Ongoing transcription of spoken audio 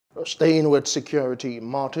Staying with security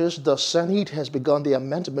matters, the Senate has begun the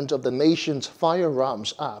amendment of the nation's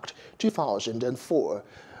Firearms Act 2004.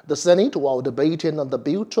 The Senate, while debating on the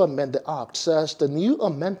bill to amend the act, says the new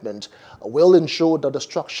amendment will ensure the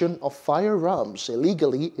destruction of firearms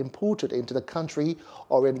illegally imported into the country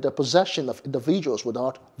or in the possession of individuals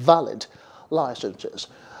without valid licenses.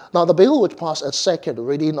 Now, the bill, which passed at second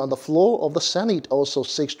reading on the floor of the Senate, also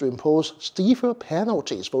seeks to impose stiffer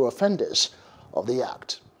penalties for offenders of the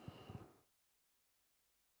act.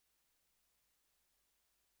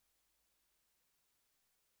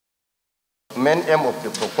 The main aim of the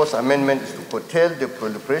proposed amendment is to curtail the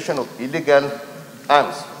proliferation of illegal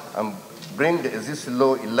arms and bring the existing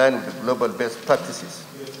law in line with the global best practices.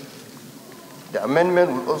 The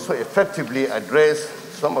amendment will also effectively address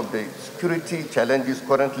some of the security challenges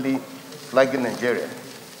currently plaguing Nigeria.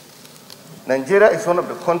 Nigeria is one of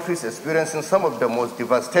the countries experiencing some of the most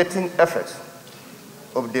devastating effects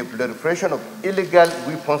of the proliferation of illegal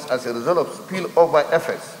weapons as a result of spillover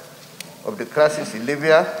effects of the crisis in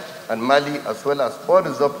Libya and Mali, as well as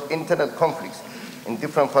unresolved internal conflicts in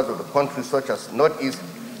different parts of the country, such as Northeast,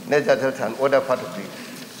 Niger Delta, and other parts of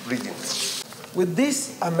the region. With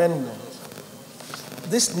this amendment,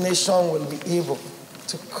 this nation will be able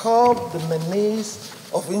to curb the menace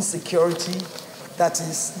of insecurity that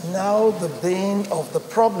is now the bane of the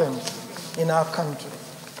problem in our country.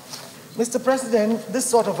 Mr. President, this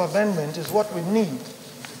sort of amendment is what we need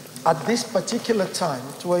at this particular time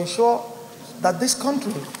to ensure that this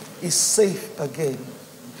country is safe again.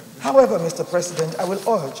 However, Mr. President, I will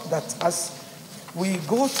urge that as we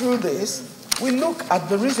go through this, we look at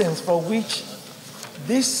the reasons for which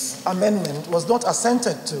this amendment was not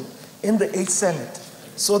assented to in the 8th Senate,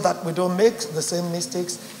 so that we don't make the same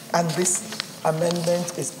mistakes and this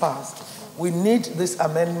amendment is passed. We need this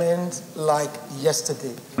amendment like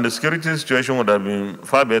yesterday. The security situation would have been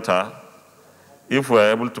far better if we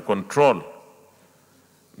were able to control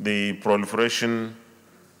the proliferation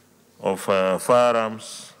of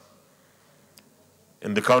firearms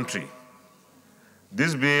in the country.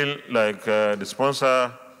 This bill, like the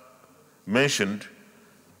sponsor mentioned,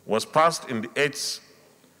 was passed in the 8th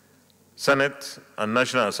Senate and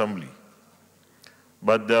National Assembly,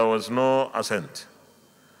 but there was no assent.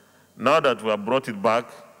 Now that we have brought it back,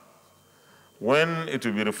 when it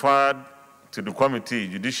will be referred to the Committee,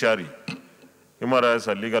 Judiciary, Human Rights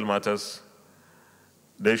and Legal Matters,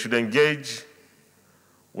 they should engage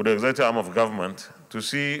with the executive arm of government to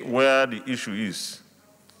see where the issue is,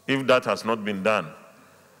 if that has not been done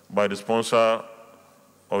by the sponsor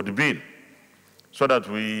of the bill, so that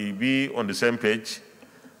we be on the same page.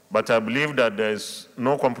 But I believe that there is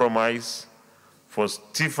no compromise for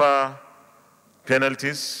stiffer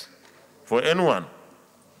penalties for anyone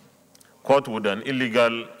caught with an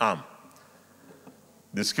illegal arm.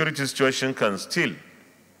 The security situation can still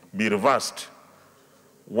be reversed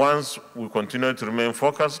once we continue to remain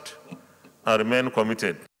focused and remain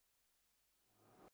committed.